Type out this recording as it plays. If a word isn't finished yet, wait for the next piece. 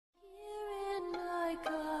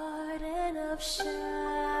of shadows.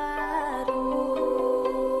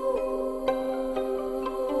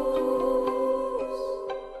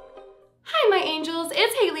 Hi my angels,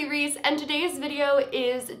 it's Hailey Reese, and today's video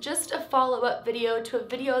is just a follow-up video to a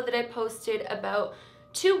video that I posted about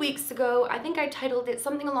 2 weeks ago. I think I titled it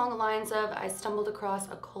something along the lines of I stumbled across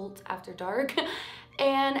a cult after dark.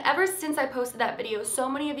 And ever since I posted that video, so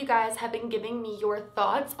many of you guys have been giving me your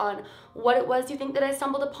thoughts on what it was you think that I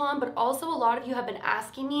stumbled upon, but also a lot of you have been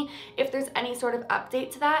asking me if there's any sort of update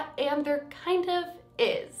to that, and there kind of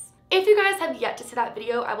is. If you guys have yet to see that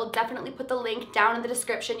video, I will definitely put the link down in the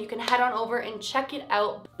description. You can head on over and check it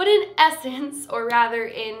out. But in essence, or rather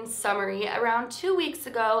in summary, around 2 weeks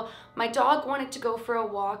ago, my dog wanted to go for a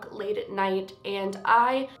walk late at night, and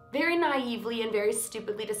I very naively and very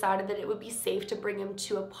stupidly decided that it would be safe to bring him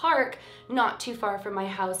to a park not too far from my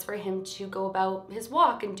house for him to go about his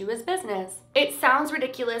walk and do his business. It sounds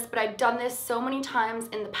ridiculous, but I've done this so many times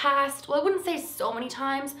in the past. Well, I wouldn't say so many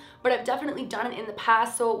times, but I've definitely done it in the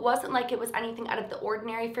past, so it wasn't like it was anything out of the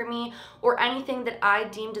ordinary for me or anything that I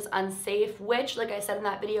deemed as unsafe, which, like I said in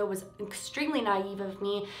that video, was extremely naive of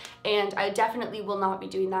me, and I definitely will not be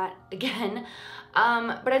doing that again.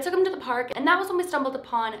 But I took him to the park, and that was when we stumbled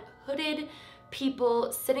upon hooded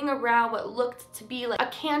people sitting around what looked to be like a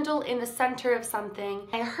candle in the center of something.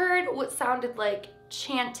 I heard what sounded like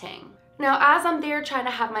chanting. Now, as I'm there trying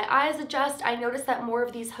to have my eyes adjust, I noticed that more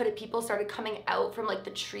of these hooded people started coming out from like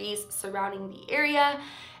the trees surrounding the area,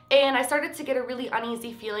 and I started to get a really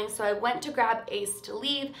uneasy feeling, so I went to grab Ace to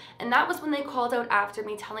leave, and that was when they called out after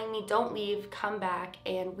me telling me, "Don't leave, come back,"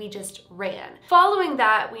 and we just ran. Following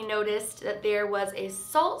that, we noticed that there was a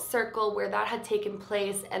salt circle where that had taken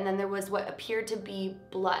place, and then there was what appeared to be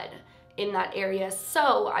blood in that area.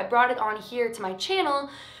 So I brought it on here to my channel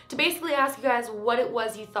to basically ask you guys what it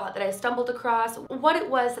was you thought that I stumbled across, what it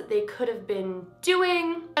was that they could have been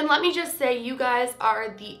doing. And let me just say, you guys are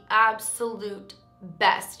the absolute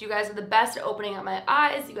best. You guys are the best at opening up my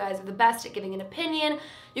eyes. You guys are the best at giving an opinion.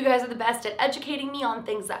 You guys are the best at educating me on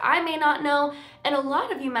things that I may not know. And a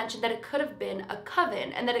lot of you mentioned that it could have been a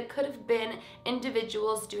coven and that it could have been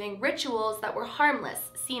individuals doing rituals that were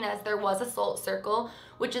harmless, seeing as there was a salt circle,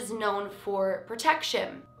 which is known for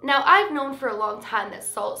protection. Now, I've known for a long time that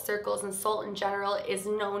salt circles and salt in general is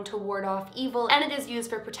known to ward off evil, and it is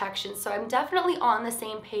used for protection. So I'm definitely on the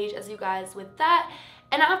same page as you guys with that.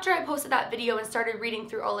 And after I posted that video and started reading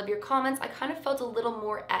through all of your comments, I kind of felt a little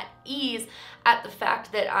more at ease at the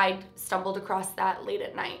fact that I stumbled across that late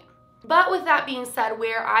at night. But with that being said,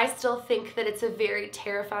 where I still think that it's a very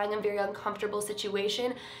terrifying and very uncomfortable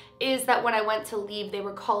situation is that when I went to leave, they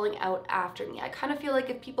were calling out after me. I kind of feel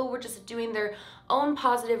like if people were just doing their own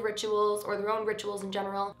positive rituals or their own rituals in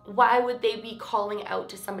general, why would they be calling out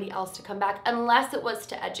to somebody else to come back unless it was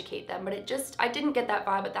to educate them? But I didn't get that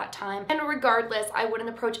vibe at that time. And regardless, I wouldn't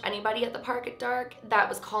approach anybody at the park at dark that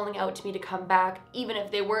was calling out to me to come back, even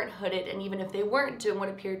if they weren't hooded and even if they weren't doing what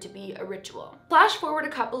appeared to be a ritual. Flash forward a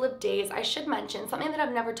couple of days, I should mention something that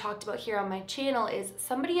I've never talked about here on my channel is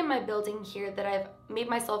somebody in my building here that I've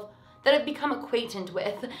become acquainted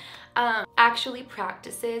with actually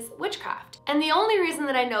practices witchcraft. And the only reason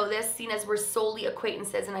that I know this, seeing as we're solely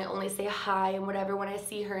acquaintances and I only say hi and whatever when I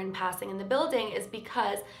see her in passing in the building, is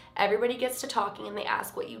because everybody gets to talking and they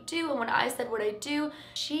ask what you do, and when I said what I do,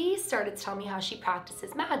 she started to tell me how she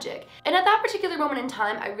practices magic. And at that particular moment in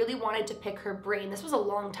time, I really wanted to pick her brain. This was a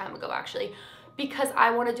long time ago actually, because I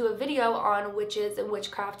want to do a video on witches and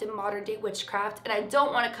witchcraft and modern day witchcraft, and I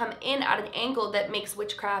don't want to come in at an angle that makes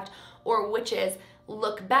witchcraft or witches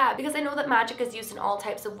look bad, because I know that magic is used in all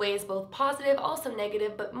types of ways, both positive, also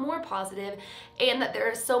negative, but more positive, and that there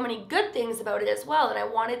are so many good things about it as well. And I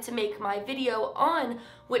wanted to make my video on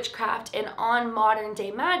witchcraft and on modern day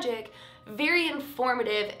magic very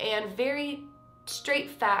informative and very straight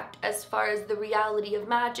fact as far as the reality of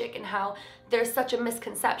magic and how there's such a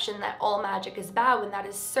misconception that all magic is bad when that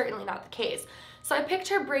is certainly not the case. So I picked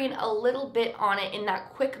her brain a little bit on it in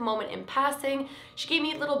that quick moment in passing. She gave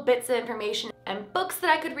me little bits of information and books that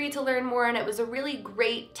I could read to learn more, and it was a really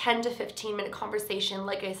great 10 to 15 minute conversation,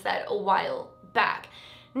 like I said, a while back.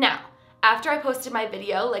 Now, after I posted my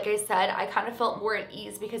video, like I said, I kind of felt more at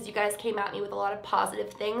ease because you guys came at me with a lot of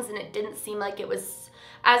positive things, and it didn't seem like it was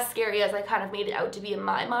as scary as I kind of made it out to be in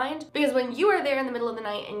my mind. Because when you are there in the middle of the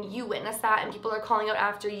night and you witness that and people are calling out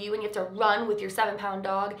after you and you have to run with your 7-pound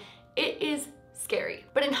dog, it is scary.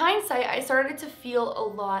 But in hindsight, I started to feel a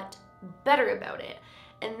lot better about it.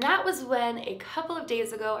 And that was when a couple of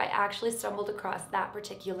days ago I actually stumbled across that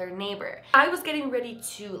particular neighbor. I was getting ready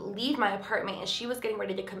to leave my apartment and she was getting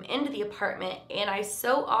ready to come into the apartment, and I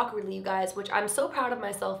so awkwardly, you guys, which I'm so proud of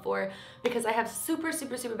myself for because I have super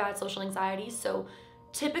bad social anxiety, so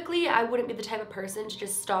typically I wouldn't be the type of person to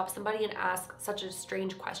just stop somebody and ask such a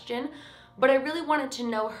strange question. But I really wanted to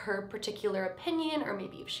know her particular opinion, or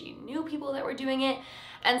maybe if she knew people that were doing it.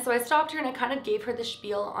 And so I stopped her and I kind of gave her the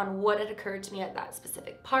spiel on what had occurred to me at that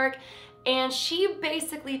specific park. And she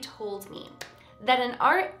basically told me that in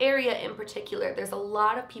our area in particular, there's a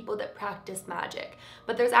lot of people that practice magic,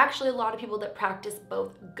 but there's actually a lot of people that practice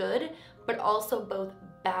both good, but also both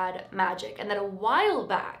bad magic. And that a while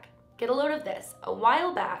back, get a load of this, a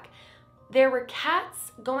while back, there were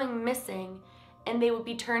cats going missing and they would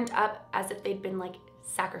be turned up as if they'd been like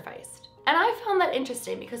sacrificed. And I found that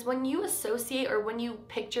interesting because when you associate or when you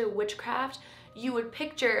picture witchcraft, you would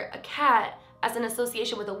picture a cat as an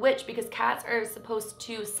association with a witch because cats are supposed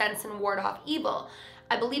to sense and ward off evil.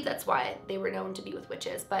 I believe that's why they were known to be with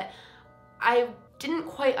witches, but I didn't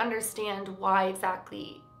quite understand why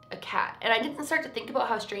exactly a cat, and I didn't start to think about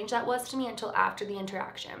how strange that was to me until after the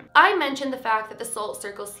interaction. I mentioned the fact that the salt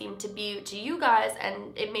circles seemed to be, to you guys,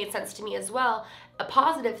 and it made sense to me as well, a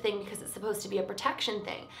positive thing because it's supposed to be a protection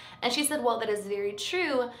thing. And she said, well, that is very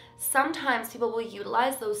true. Sometimes people will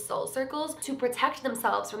utilize those soul circles to protect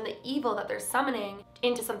themselves from the evil that they're summoning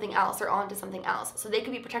into something else or onto something else. So they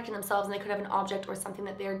could be protecting themselves and they could have an object or something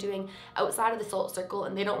that they're doing outside of the soul circle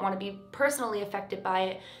and they don't want to be personally affected by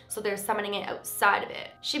it, so they're summoning it outside of it.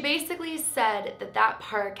 She basically said that that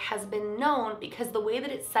park has been known because the way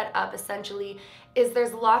that it's set up essentially is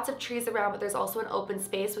there's lots of trees around, but there's also an open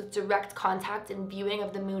space with direct contact and viewing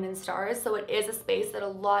of the moon and stars. So it is a space that a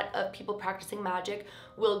lot of people practicing magic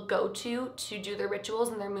will go to do their rituals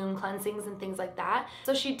and their moon cleansings and things like that.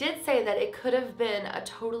 So she did say that it could have been a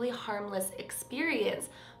totally harmless experience,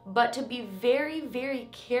 but to be very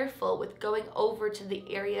careful with going over to the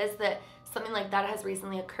areas that something like that has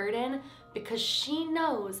recently occurred in, because she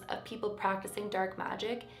knows of people practicing dark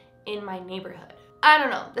magic in my neighborhood. I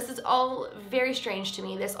don't know, this is all very strange to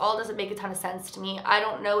me. This all doesn't make a ton of sense to me. I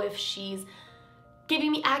don't know if she's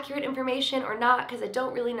giving me accurate information or not because I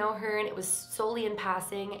don't really know her and it was solely in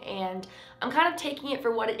passing, and I'm kind of taking it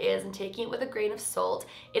for what it is and taking it with a grain of salt.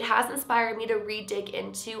 It has inspired me to re-dig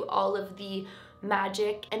into all of the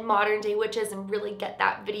magic and modern day witches and really get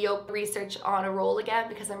that video research on a roll again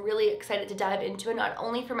because I'm really excited to dive into it, not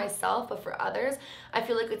only for myself but for others. I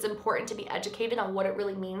feel like it's important to be educated on what it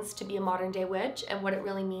really means to be a modern day witch and what it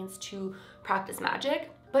really means to practice magic.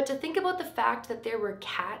 But to think about the fact that there were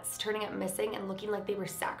cats turning up missing and looking like they were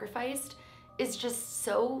sacrificed is just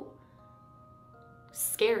so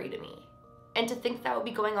scary to me. And to think that would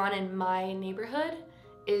be going on in my neighborhood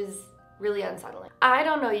is really unsettling. I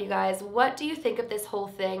don't know, you guys. What do you think of this whole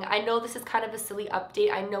thing? I know this is kind of a silly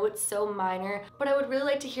update. I know it's so minor, but I would really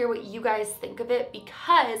like to hear what you guys think of it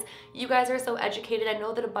because you guys are so educated. I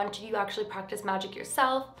know that a bunch of you actually practice magic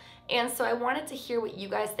yourself, and so I wanted to hear what you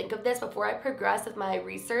guys think of this before I progress with my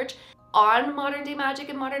research on modern day magic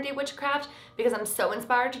and modern day witchcraft, because I'm so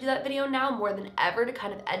inspired to do that video now more than ever to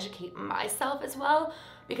kind of educate myself as well,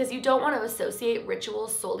 because you don't want to associate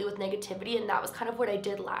rituals solely with negativity, and that was kind of what I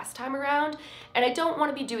did last time around, and I don't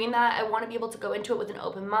want to be doing that. I want to be able to go into it with an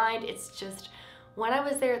open mind. It's just when I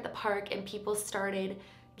was there at the park and people started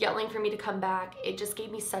yelling for me to come back, it just gave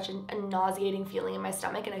me such a nauseating feeling in my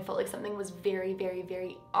stomach, and I felt like something was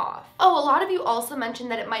very off. Oh, a lot of you also mentioned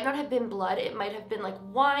that it might not have been blood, it might have been like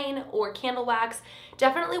wine or candle wax.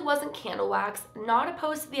 Definitely wasn't candle wax. Not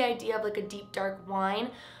opposed to the idea of like a deep dark wine,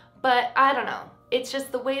 but I don't know. It's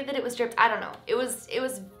just the way that it was dripped. I don't know. It was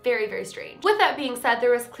very strange. With that being said,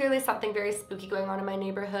 there was clearly something very spooky going on in my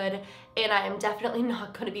neighborhood, and I am definitely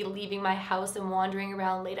not going to be leaving my house and wandering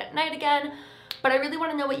around late at night again. But I really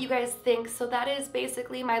want to know what you guys think, so that is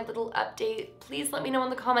basically my little update. Please let me know in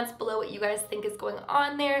the comments below what you guys think is going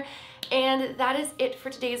on there. And that is it for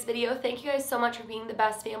today's video. Thank you guys so much for being the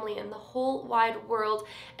best family in the whole wide world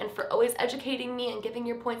and for always educating me and giving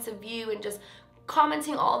your points of view and just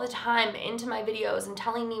commenting all the time into my videos and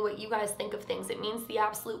telling me what you guys think of things. It means the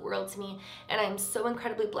absolute world to me, and I am so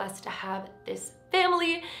incredibly blessed to have this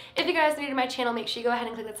family. If you guys are new to my channel, make sure you go ahead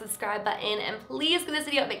and click that subscribe button, and please give this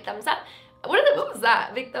video a big thumbs up. What was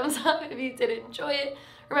that? Big thumbs up if you did enjoy it.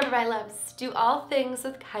 Remember, my loves, do all things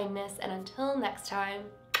with kindness, and until next time,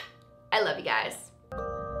 I love you guys.